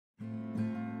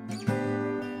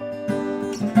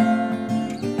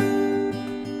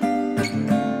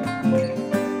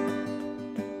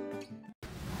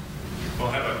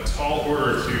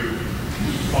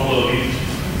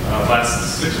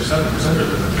6 or 7%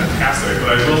 are fantastic,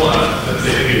 but I will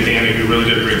say Danny, who really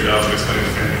did a great job of explaining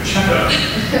the family checkup.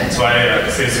 So I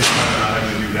say some time not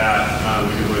having to do that.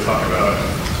 We can really talk about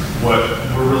what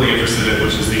we're really interested in,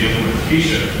 which is the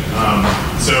implementation.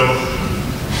 So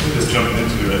let me just jump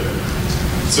into it.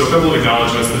 So a couple of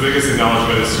acknowledgements. The biggest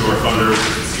acknowledgement is to our funders,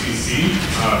 the CDC,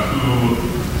 who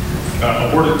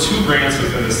awarded 2 grants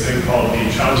within this thing called the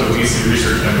Childhood Obesity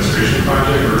Research Demonstration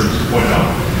Project, or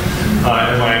 2.0.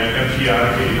 And my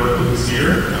MPI, Katie Berkeley, was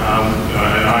here,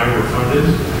 and I were funded,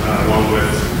 along with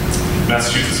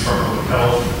Massachusetts Department of Public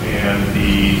Health and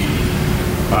the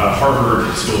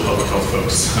Harvard School of Public Health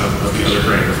folks of the other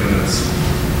grant within this.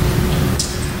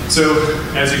 So,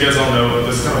 as you guys all know,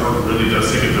 this kind of work really does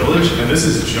take a village, and this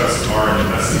is just our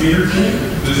investigator team.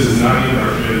 This is not even our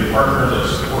community partners, our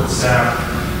support staff.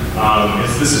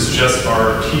 This is just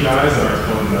our TIs and our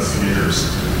co-investigators.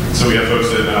 So we have folks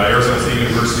at Arizona State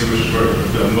University, which is where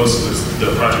most of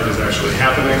the project is actually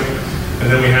happening.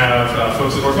 And then we have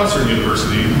folks at Northwestern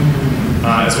University,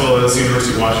 as well as the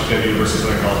University of Washington, University of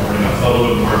Southern California. I'll tell a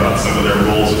little bit more about some of their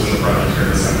roles within the project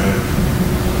here in a second.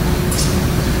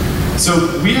 So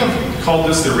we have called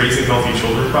this the Raising Healthy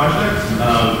Children Project.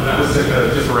 And that was to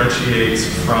differentiate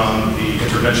from the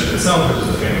intervention itself, which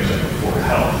is the family check for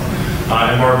health.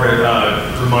 And Margaret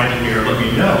reminded me, or let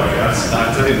me know, I guess,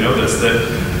 because I didn't know this, that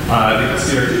the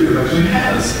SCRD actually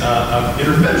has an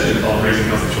intervention called Raising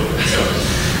Healthy Children. So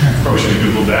probably should have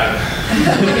Googled that.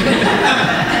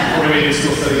 Or maybe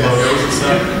still study logos and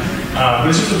stuff.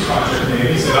 But it's just a project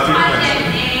name, so not the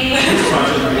intervention. It's a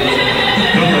project name.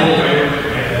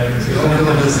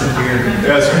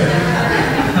 That's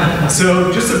right.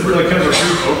 So just a really kind of a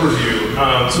brief overview.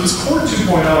 So this Core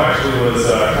 2.0 actually was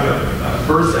kind of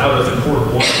birthed out of the Core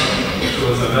 1, which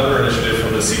was another initiative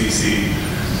from the CDC.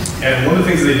 And one of the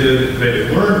things they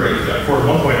learned right with that Core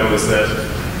 1.0 is that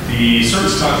the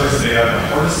service context they have the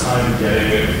hardest time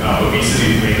getting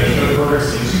obesity management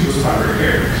programs into was primary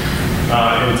care.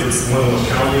 It's one of the most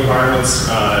challenging environments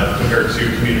compared to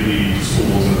community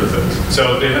schools and other things.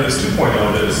 So they have this 2.0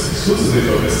 that is exclusively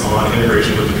focused on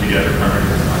integration with the pediatric primary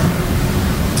care environment.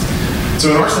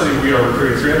 So in our study, we are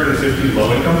recruiting 350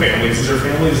 low-income families. These are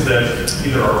families that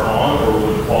either are on or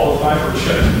would qualify for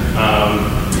CHIP.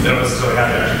 They don't necessarily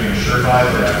have to actually be insured by it,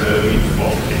 they have to meet the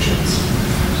qualifications.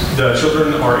 The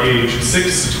children are aged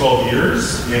 6 to 12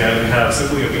 years and have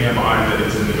simply a BMI that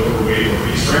is in the overweight or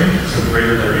obese range, so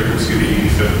greater than or equal to the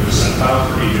 85th percentile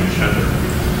for age and gender.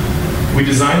 We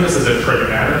designed this as a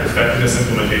pragmatic effectiveness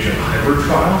implementation hybrid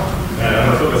trial, and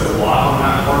I'm going to focus a lot on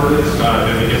that part of it,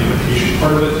 and the implementation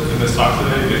part of it in this talk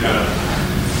today to kind of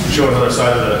show another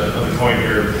side of the coin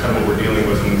here, kind of what we're dealing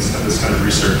with in this kind of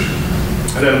research.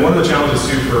 And then one of the challenges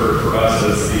too for us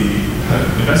as the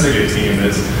investigative team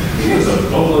is it was a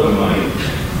boatload of money,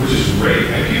 which is great,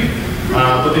 thank you.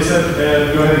 But they said,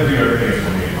 go ahead and do everything in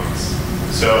 28 months.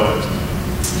 So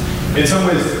in some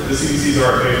ways, the CDC's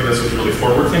RFA for this was really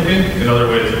forward-thinking. In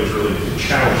other ways, it was really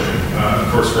challenging,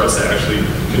 of course, for us to actually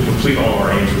complete all of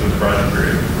our aims within the project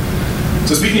period.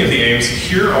 So speaking of the aims,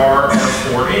 here are our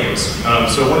 4 aims.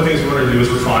 So one of the things we want to do is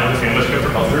refine the family checkup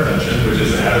for health intervention, which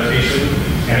is an adaptation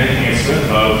and enhancement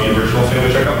of the original family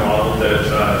checkup model that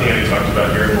Danny talked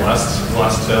about here in the last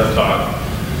talk.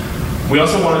 We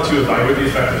also wanted to evaluate the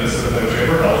effectiveness of the family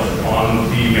checkup for health on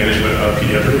the management of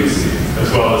pediatric obesity, as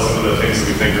well as some of the things that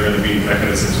we think are going to be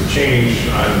mechanisms of change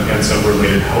and some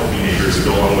related health behaviors that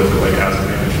go along with it, like hazard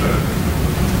management.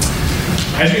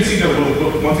 As you can see, though,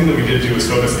 one thing that we did do is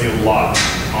focus a lot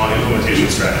on implementation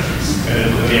strategies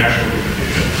and the actual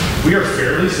implementation. We are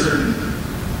fairly certain,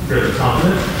 fairly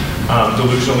confident,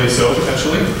 delusionally so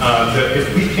potentially, that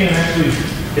if we can actually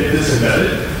get this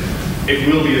embedded, it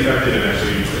will be effective in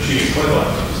actually achieving clinical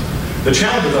outcomes. The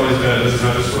challenge has always been, and this is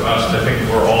not just for us, but I think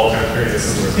we're all kind of creating a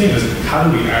similar theme, is how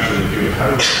do we actually do it? How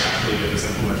do we actually get this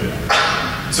implemented?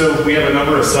 So we have a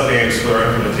number of sub-aims for our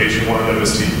implementation. One of them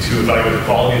is to evaluate the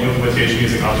quality of implementation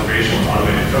using observational and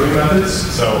automated coding methods.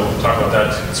 So we'll talk about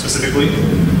that specifically.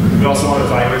 We also want to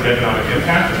evaluate the economic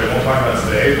impact, which I won't talk about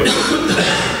today, but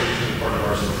part of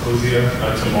our symposia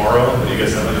tomorrow that you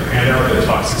guys have in your handout that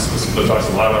talks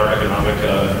a lot about our economic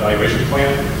evaluation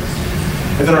plan.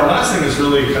 And then our last thing is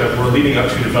really kind of, we're leading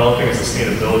up to developing a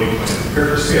sustainability plan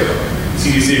prepared for scale.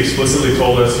 CDC explicitly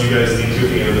told us you guys need to,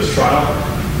 at the end of this trial,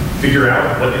 figure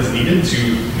out what is needed to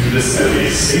do this at a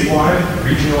statewide,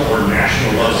 regional, or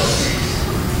national level.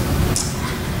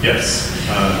 Yes,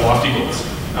 lofty goals.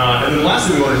 And then the last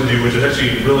thing we wanted to do, which is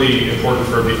actually really important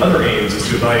for the other aims, is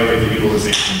to evaluate the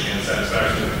utilization and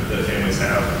satisfaction that families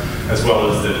have, as well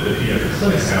as the pediatric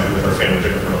clinics have with our family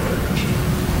checkup health intervention.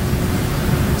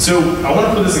 So I want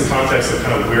to put this in context of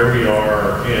kind of where we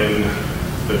are in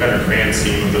the kind of grand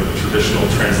scheme of the traditional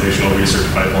translational research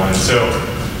pipeline. So,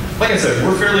 like I said,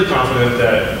 we're fairly confident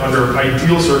that under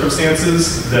ideal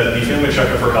circumstances, that the family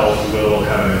checkup for health will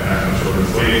have an impact on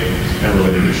children's weight and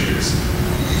related issues.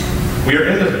 We are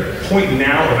in the point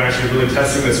now of actually really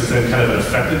testing this within kind of an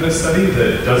effectiveness study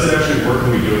that does it actually work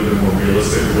when we do it in more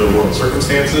realistic real-world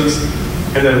circumstances.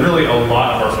 And then really a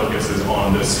lot of our focus is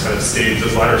on this kind of stage,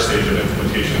 this latter stage of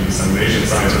implementation and dissemination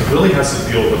science. It really has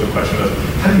to deal with the question of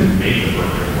how do you make the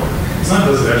program work? It's not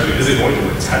does it actually, is it going to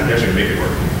work? It's how do you actually make it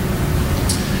work?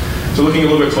 So looking a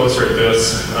little bit closer at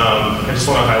this, I just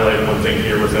want to highlight one thing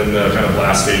here within the kind of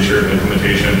last stage here of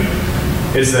implementation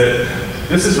is that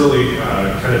this is really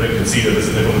kind of been conceived of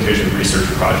as an implementation research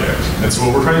project. And so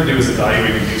what we're trying to do is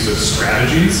evaluate the use of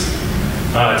strategies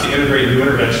to integrate new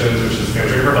interventions, which is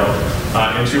family checkup for health,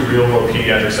 into real-world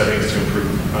pediatric settings to improve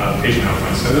patient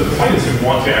outcomes. And the point is we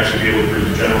want to actually be able to bring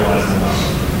generalized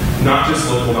knowledge, not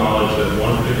just local knowledge that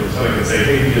one particular clinic can say,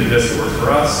 hey, we did this, it worked for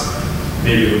us,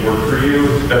 maybe it would work for you.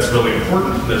 That's really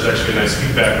important. There's actually a nice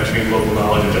feedback between local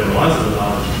knowledge and generalizable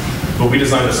knowledge. But we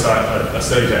designed a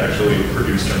study to actually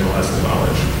produce generalizable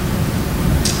knowledge.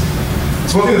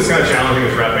 So one thing that's kind of challenging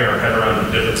is wrapping our head around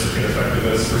the difference between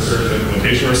effectiveness research and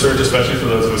implementation research, especially for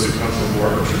those of us who come from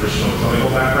more of a traditional clinical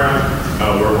background,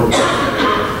 where we're working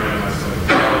with randomized clinical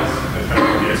trials and kind of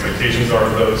what the expectations are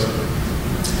of those.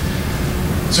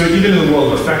 So even in the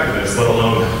world of effectiveness, let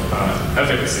alone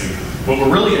efficacy, what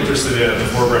we're really interested in at the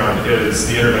foreground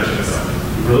is the intervention itself.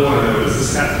 We really want to know, is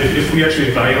this, if we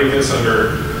actually evaluate this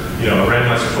under a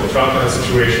randomized controlled trial kind of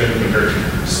situation compared to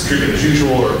treatment as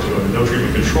usual or to a no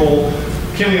treatment control,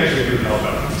 can we actually improve health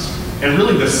outcomes? And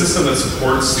really the system that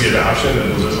supports the adoption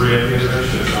and delivery of the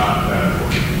intervention is not that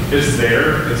important. It's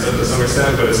there to some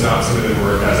extent, but it's not something that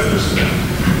we're as interested in.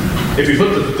 If we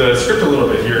flip the script a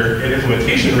little bit here, in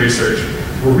implementation research,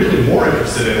 we're really more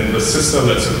interested in the system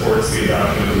that supports the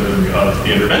adoption and delivery of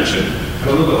the intervention, and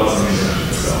a little bit less on the intervention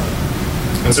itself.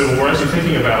 And so when we're actually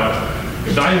thinking about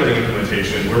evaluating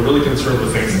implementation, we're really concerned with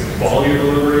things like quality of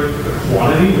delivery, the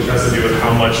quantity, which has to do with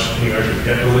how much can you actually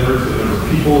get delivered to the number of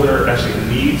people that are actually in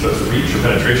need, so it's reach or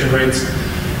penetration rates,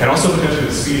 and also potentially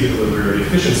the speed of delivery or the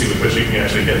efficiency with which you can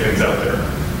actually get things out there.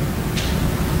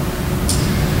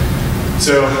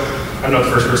 So, I'm not the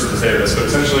first person to say this, but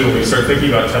essentially when we start thinking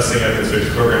about testing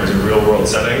evidence-based programs in real-world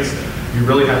settings, you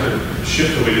really have to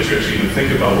shift the way that you actually even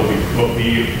think about what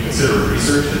we consider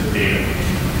research and data.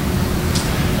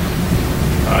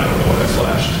 I don't know why that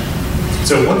flashed.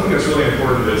 So one thing that's really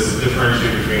important is to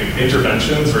differentiate between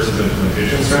interventions versus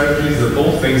implementation strategies. They're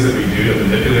both things that we do to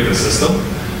manipulate the system,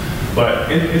 but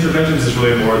interventions is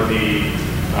really more the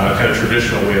kind of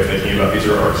traditional way of thinking about these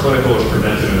are our clinical and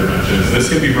preventive interventions. And this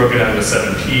can be broken down into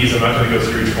 7 Ps. I'm not going to go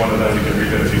through each one of them. You can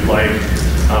read them if you'd like.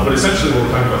 But essentially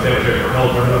what we're talking about family checkup for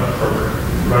health, we're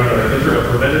running a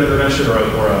preventive intervention or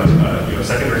a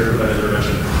secondary preventive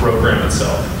intervention program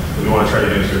itself. We want to try to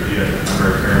get into a pediatric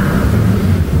primary care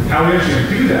environment. How we actually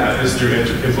do that is through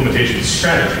implementation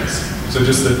strategies. So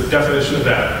just the definition of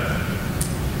that.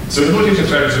 So implementation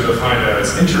strategies are defined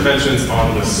as interventions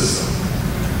on the system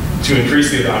to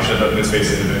increase the adoption of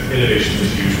evidence-based innovations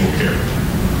into usual care.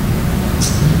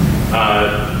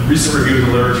 Recent review of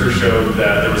the literature showed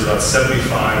that there was about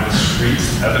 75 discrete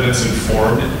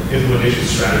evidence-informed implementation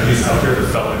strategies out there that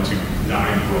fell into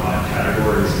 9 broad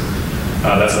categories.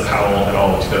 That's a Powell et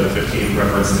al. 2015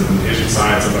 reference in implementation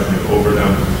science. I'm not going to go over them,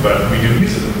 but we do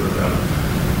use a number of them.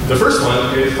 The first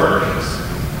one is partnerships.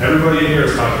 Everybody in here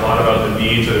has talked a lot about the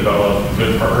need to develop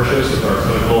good partnerships with our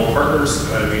clinical partners.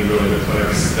 I mean, really the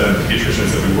clinics, the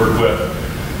pediatricians that we work with.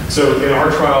 So in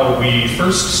our trial, we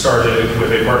first started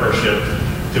with a partnership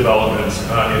development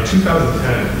in 2010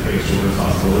 at the Children's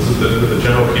Hospital. This is with the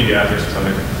General Pediatrics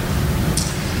Clinic.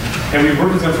 And we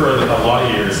worked with them for a lot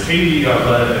of years. Katie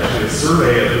led actually a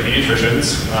survey of the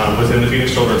pediatricians within the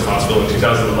Phoenix Children's Hospital in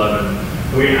 2011.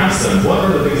 And we asked them, what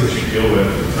are the things that you deal with,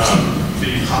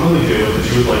 that you commonly deal with, that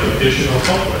you would like additional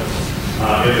help with,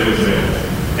 if it was available?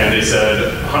 And they said,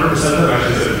 100% of them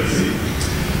actually said obesity.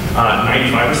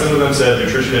 95% of them said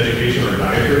nutrition education or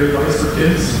dietary advice for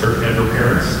kids and for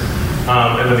parents.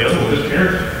 And then the other one was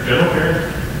general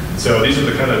parenting. So these are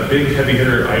the kind of big, heavy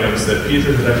hitter items that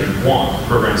pediatricians actually want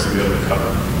programs to be able to cover.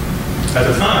 At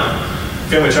the time,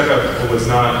 family checkup was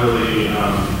not really,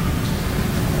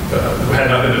 had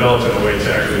not been developed in a way to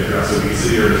actually address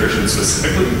obesity or nutrition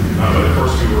specifically, but of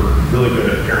course we were really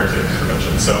good at parenting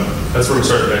prevention. So that's where we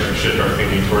started to actually shift our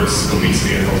thinking towards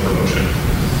obesity and health promotion.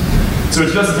 So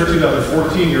in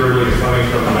 2013-2014, we were really funding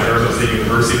from Arizona State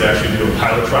University to actually do a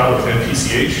pilot trial with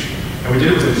NPCH. And And we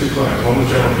did it within 2 clinics. One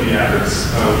was general pediatrics,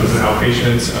 which was an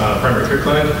outpatient primary care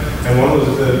clinic, and one was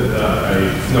within a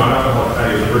non-alcoholic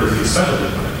fatty liver disease specialty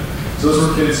clinic. So those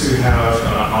were kids who have,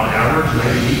 on average,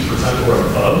 98% or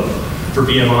above for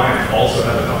BMI, and also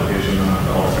have a complication of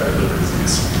non-alcoholic fatty liver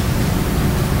disease.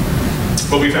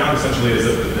 What we found essentially is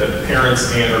that parents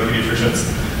and our pediatricians,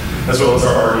 as well as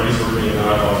our RDs who were being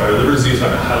non-alcoholic fatty liver disease,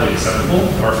 found it highly acceptable,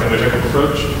 our family checkup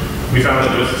approach. We found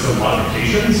that with some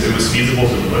modifications, it was feasible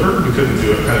to deliver. We couldn't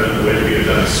do it kind of in the way that we had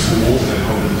done at schools and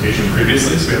home visitation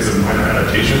previously, so we had some minor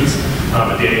adaptations.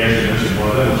 But Danny actually mentioned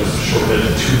one of them, just a short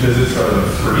visit, 2 visits rather than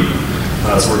 3.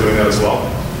 So we're doing that as well.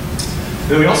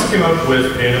 Then we also came up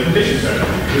with an implementation strategy.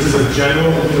 This is a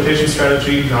general implementation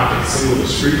strategy, not a single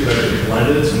discrete, but actually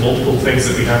blended. It's multiple things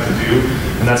that we have to do,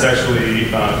 and that's actually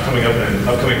coming up in an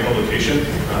upcoming publication,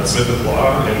 Smith &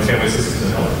 Law and Family Systems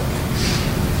and Health.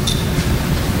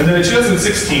 And then in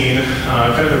 2016,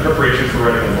 kind of in preparation for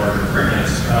writing a larger grant,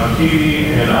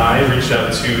 Katie and I reached out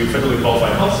to federally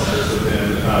qualified health centers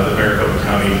within the Maricopa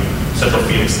County, Central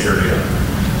Phoenix area.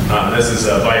 This is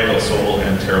Valle del Sol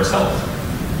and Terrace Health.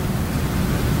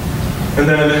 And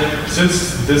then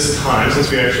since this time, since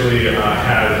we actually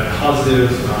had positive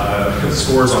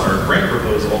scores on our grant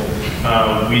proposal,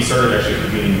 we started actually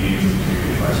convening meetings in the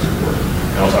community advisory board.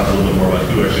 And I'll talk a little bit more about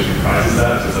who actually comprises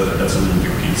that, because that's a really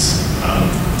big piece.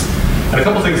 And a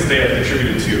couple things that they had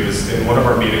contributed to is in one of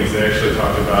our meetings, they actually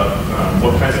talked about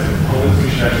what kinds of components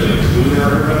we should actually include in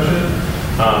our intervention,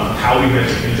 how we meant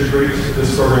to integrate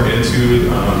this program into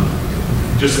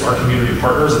just our community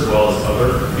partners as well as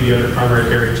other pediatric primary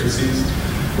care agencies.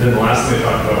 And then the last thing they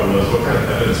talked about was what kind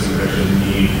of evidence we actually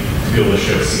need to be able to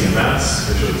show CMS,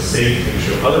 to show the state, and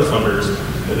show other funders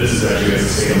that this is actually a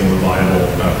sustainable and viable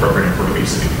program for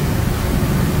obesity.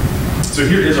 So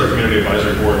here is our community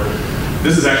advisory board.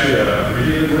 This is actually a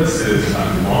abbreviated list. It is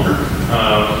longer.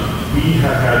 We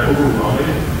have had overwhelming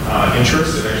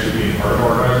interest in actually being part of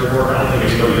our advisory board. I don't think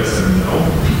anybody has said no.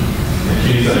 And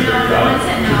Katie's done a great job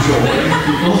controlling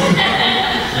people.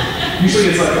 Usually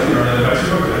it's like, you're on an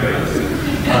advisory board, but I got it.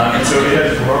 And so it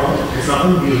has grown. It's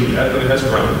not really yet, but it has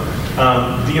grown.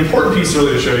 The important piece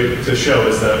really to show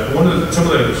is that some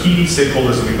of the key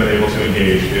stakeholders that we've been able to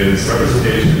engage is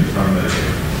representation from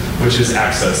Medicaid, which is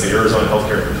access, the Arizona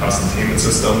Healthcare Cost Containment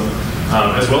System,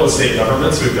 as well as state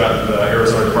governments. We've got the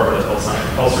Arizona Department of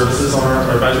Health Services on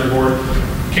our advisory board.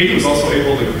 Katie was also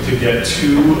able to get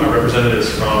 2 representatives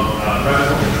from private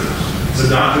health insurers. So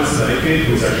not just Medicaid,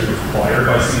 who was actually required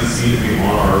by CDC to be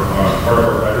on our part of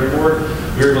our advisory board.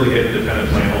 We were able to get independent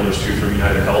plan holders too from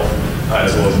United Health,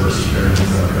 as well as Mercy Care and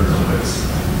Arizona-based.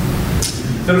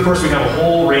 Then, of course, we have a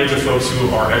whole range of folks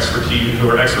who are experts in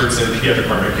pediatric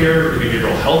primary care,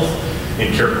 behavioral health,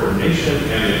 in care coordination,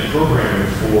 and in programming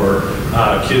for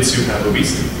kids who have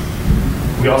obesity.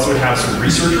 We also have some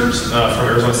researchers from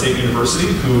Arizona State University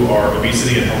who are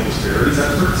obesity and health disparities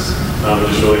experts,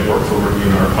 which is really important for working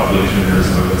in our population in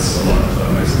Arizona. That's a lot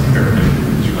of nice American,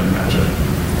 as you might imagine.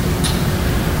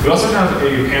 We also have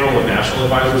a panel of national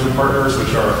advisors and partners,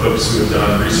 which are folks who have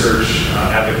done research,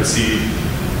 advocacy,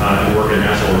 and work in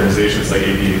national organizations like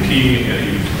ABP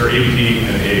and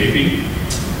AAP.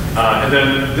 And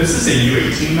then this is a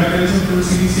U18 mechanism for the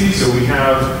CDC, so we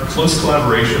have close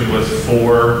collaboration with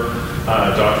 4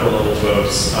 doctoral level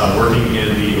folks working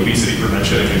in the obesity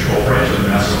prevention and control branch of the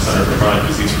National Center for Chronic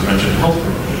Disease Prevention and Health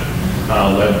Promotion,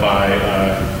 led by,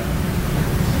 I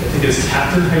think it's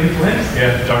Captain Heidi Blank?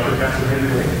 Yeah, Dr. Captain Heidi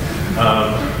Blank.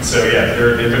 So yeah,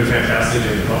 they've been fantastic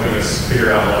in helping us figure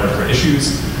out a lot of different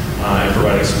issues and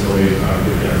providing some really good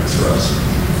guidance for us.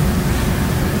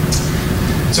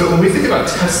 So when we think about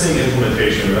testing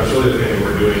implementation, that's really the thing that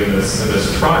we're doing in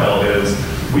this trial is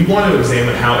we want to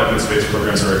examine how evidence-based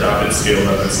programs are adopted, scaled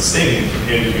up, and sustained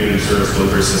in community service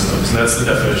delivery systems. And that's the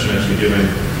definition actually given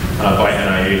by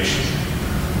NIH.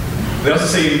 They also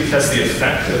say you test the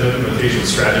effect of implementation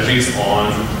strategies on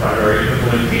primary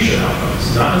implementation outcomes,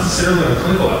 not necessarily on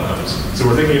clinical outcomes. So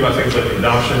we're thinking about things like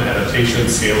adoption, adaptation,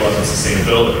 scale up, and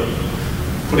sustainability.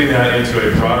 Putting that into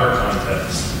a broader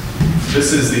context,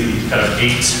 this is the kind of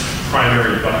 8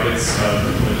 primary buckets of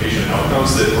implementation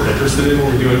outcomes that we're interested in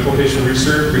when we do implementation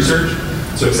research.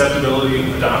 So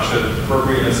acceptability, adoption,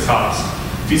 appropriateness, cost,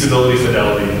 feasibility,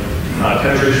 fidelity,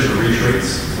 penetration or reach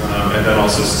rates, and then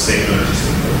also sustainment and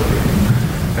sustainability.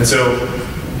 And so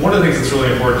one of the things that's really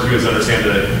important too is to understand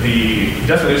that the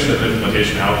definition of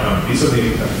implementation outcome, these are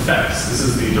the effects. This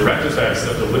is the direct effects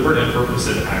of deliberate and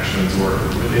purposive actions or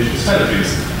implementation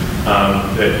strategies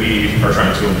that we are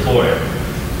trying to employ.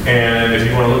 And if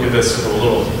you want to look at this a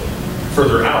little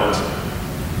further out,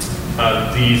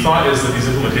 The thought is that these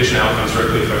implementation outcomes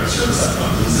directly affect service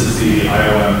outcomes. This is the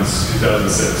IOM's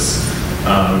 2006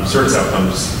 service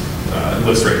outcomes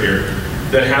list right here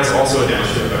that has also a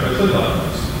downstream effect on clinical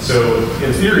outcomes. So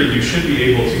in theory, you should be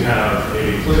able to have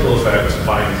a clinical effect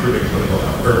by improving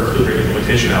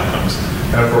implementation outcomes.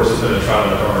 And of course, within a trial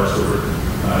like ours, where we're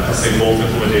testing both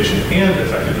implementation and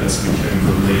effectiveness, we can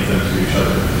relate them to each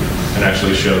other and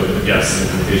actually show that yes, the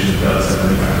implementation does have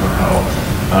an impact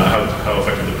on how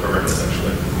effective the program is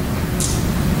actually.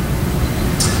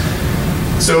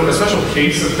 So a special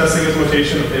case of testing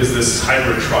implementation is this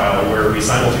hybrid trial where we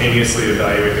simultaneously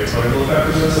evaluate the clinical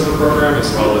effectiveness of a program as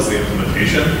well as the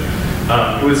implementation.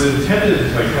 It was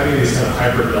intended, like having these kind of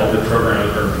hybrid melded program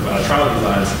or trial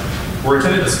designs, were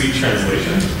intended to speed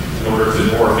translation in order to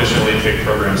more efficiently take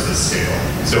programs to scale.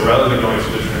 So rather than going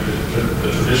through the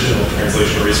traditional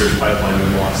translational research pipeline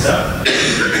in one step,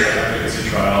 efficacy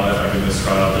trial, effectiveness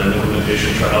trial, then an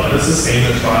implementation trial, then a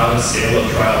sustainment trial, a scale-up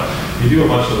trial. You do a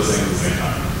bunch of those things at the same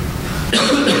time. It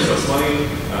takes less money,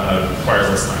 requires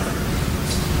less time.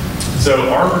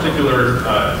 So our particular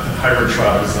hybrid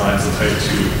trial design is the type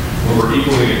 2, where we're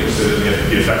equally interested in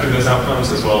the effectiveness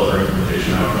outcomes as well as our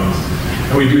implementation outcomes.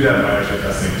 And we do that by actually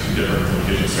testing 2 different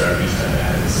implementation strategies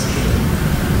head-to-head, essentially.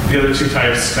 The other 2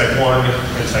 types, type 1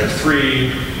 and type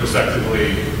 3,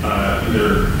 respectively,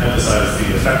 either emphasize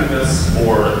the effectiveness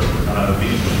or the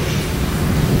implementation.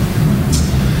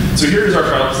 So here's our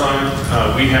trial design.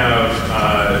 We have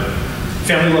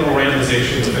family-level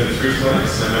randomization within 3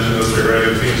 clinics. I mentioned those are right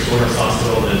between Children's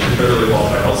Hospital and 2 federally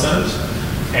qualified health centers.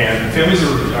 And families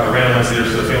are randomized either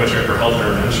to the family check for health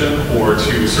intervention or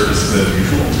to services as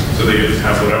usual. So they get to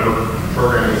have whatever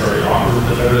programming is already offered with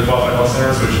the federally qualified health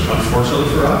centers, which unfortunately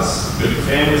for us, good for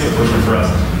families, unfortunately for us,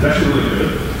 is actually really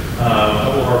good. A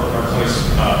couple of our clinics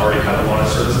already have a lot of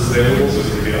services available, so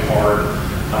it's going to be a hard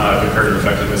comparative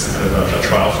effectiveness kind of a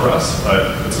trial for us,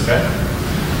 but it's okay.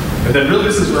 And then really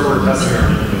this is where we're testing our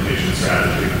implementation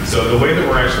strategy. So the way that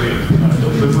we're actually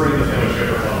delivering the family check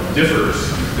for health differs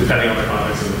depending on the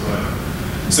context of the clinic.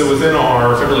 So within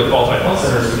our federally qualified health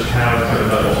centers, which have kind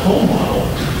of a home model,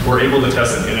 we're able to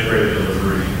test an integrated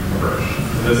delivery approach.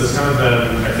 And this has kind of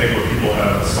been, I think, what people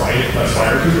have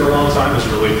aspired to for a long time, is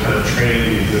really kind of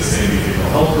training the existing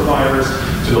behavioral health providers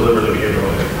to deliver the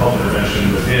behavioral health intervention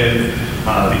within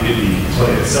the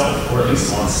clinic itself, or at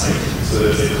least on site. So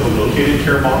there's a co-located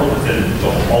care model within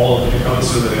all of the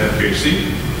encompasses within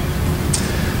FQHC.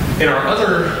 In our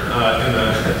other, in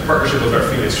the partnership with our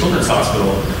Phoenix Children's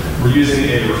Hospital, we're using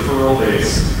a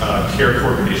referral-based care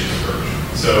coordination approach.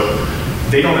 So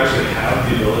they don't actually have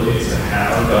the ability to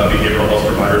have behavioral health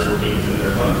providers working within their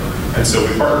clinic. And so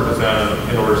we partnered with them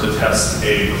in order to test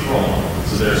a referral model.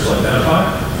 So they're still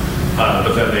identified,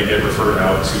 but then they get referred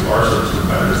out to our service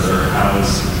providers that are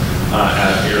housed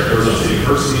at Arizona State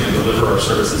University and deliver our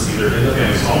services either in the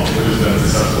family's home, which has been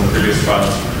successful in previous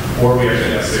trials, or we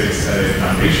actually have space at a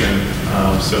foundation,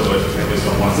 so if families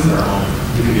don't want us in their home,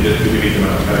 we can meet them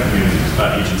at a community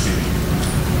agency.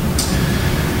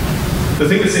 The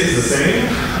thing that stays the same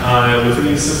within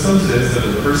these systems is the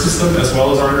delivery system as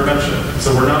well as our intervention.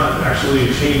 So we're not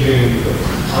actually changing the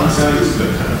content, the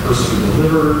kind of person who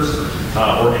delivers,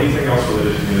 or anything else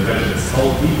related to the intervention. It's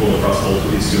held equal across both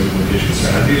of these 2 implementation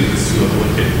strategies, these 2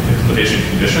 implementation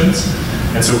conditions.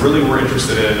 And so really we're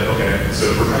interested in, okay,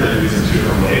 so if we're trying to do these in 2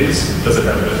 different ways, does it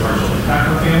have a differential impact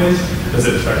on families? Does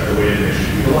it affect the way it is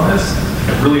utilized?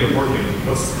 And really importantly,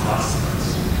 what's the cost of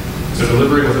this? So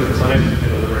delivering within the clinic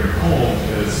and delivering at home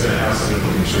is going to have some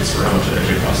implications for how much it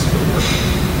actually costs to deliver.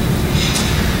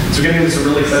 So getting into some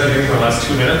really exciting things in the last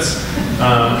 2 minutes.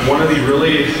 One of the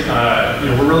really,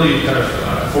 we're really kind of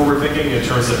forward thinking in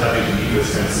terms of having to meet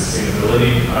this kind of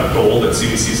sustainability goal that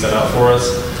CDC set out for us.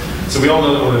 So we all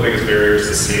know that one of the biggest barriers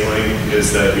to scaling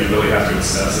is that we really have to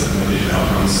assess implementation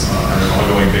outcomes on an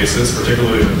ongoing basis,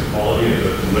 particularly the quality of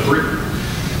the delivery.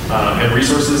 And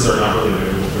resources are not really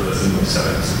available for this in most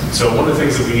settings. So one of the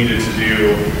things that we needed to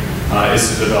do is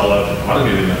to develop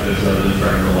automated methods rather than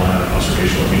trying to rely on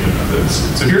observational human methods.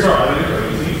 So here's our automated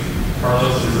coding team.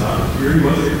 Carlos is not here, he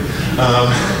was here.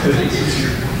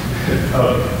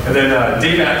 And then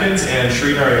Dave Atkins and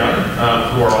Sri Narayan,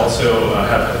 who are also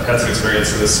have had some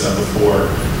experience in this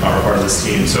before, are part of this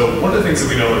team. So one of the things that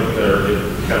we know are the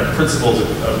kind of principles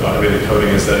of automated coding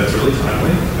is that it's really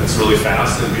timely, it's really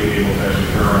fast in being able to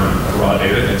actually turn around raw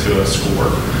data into a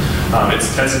score. It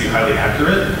tends to be highly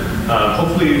accurate.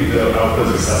 Hopefully the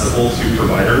output is accessible to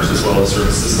providers as well as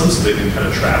service systems so they can kind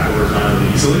of track over time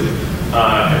really easily.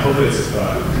 And hopefully it's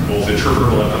both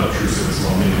interpretable and unobtrusive as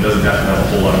well. Meaning it doesn't have to have a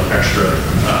whole lot of extra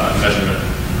measurement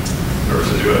in order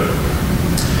to do it.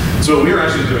 So what we are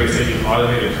actually doing is taking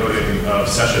automated coding of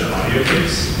session audio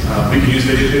tapes. We can use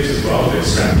video tapes as well. We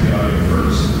extract the audio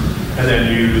first, and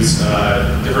then use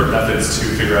different methods to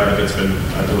figure out if it's been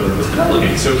delivered with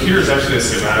fidelity. So here's actually a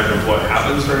schematic of what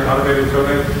happens during automated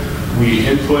coding. We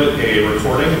input a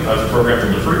recording of program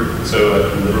delivery, so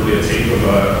literally a tape of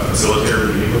a facilitator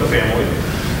meeting with a family,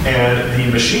 and the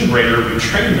machine grader, we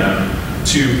train them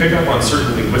to pick up on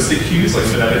certain linguistic cues like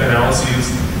phonetic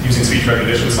analyses, using speech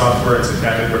recognition software and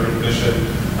syntactic recognition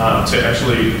to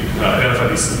actually identify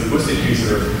these linguistic cues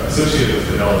that are associated with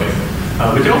fidelity.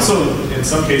 We can also, in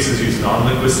some cases, use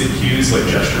non-linguistic cues like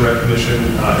gesture recognition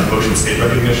and motion state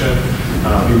recognition.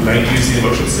 We might use the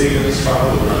emotion state in this trial,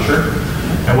 but we're not sure.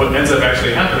 And what ends up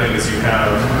actually happening is you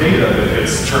have data that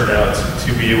has turned out to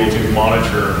be able to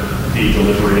monitor the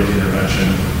delivery of the intervention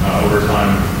over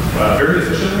time very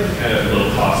efficiently and at low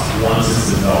cost once it's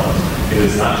developed. It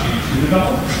is not cheap to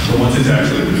develop, but once it's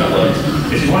actually developed,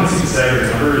 if you want to see the staggered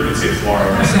number, you can see it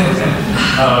tomorrow.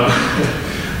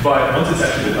 But once it's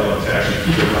actually developed, to actually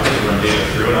keep it running and run data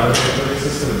through an automated coding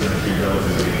system is going to be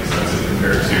relatively inexpensive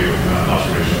compared to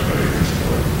observational coding.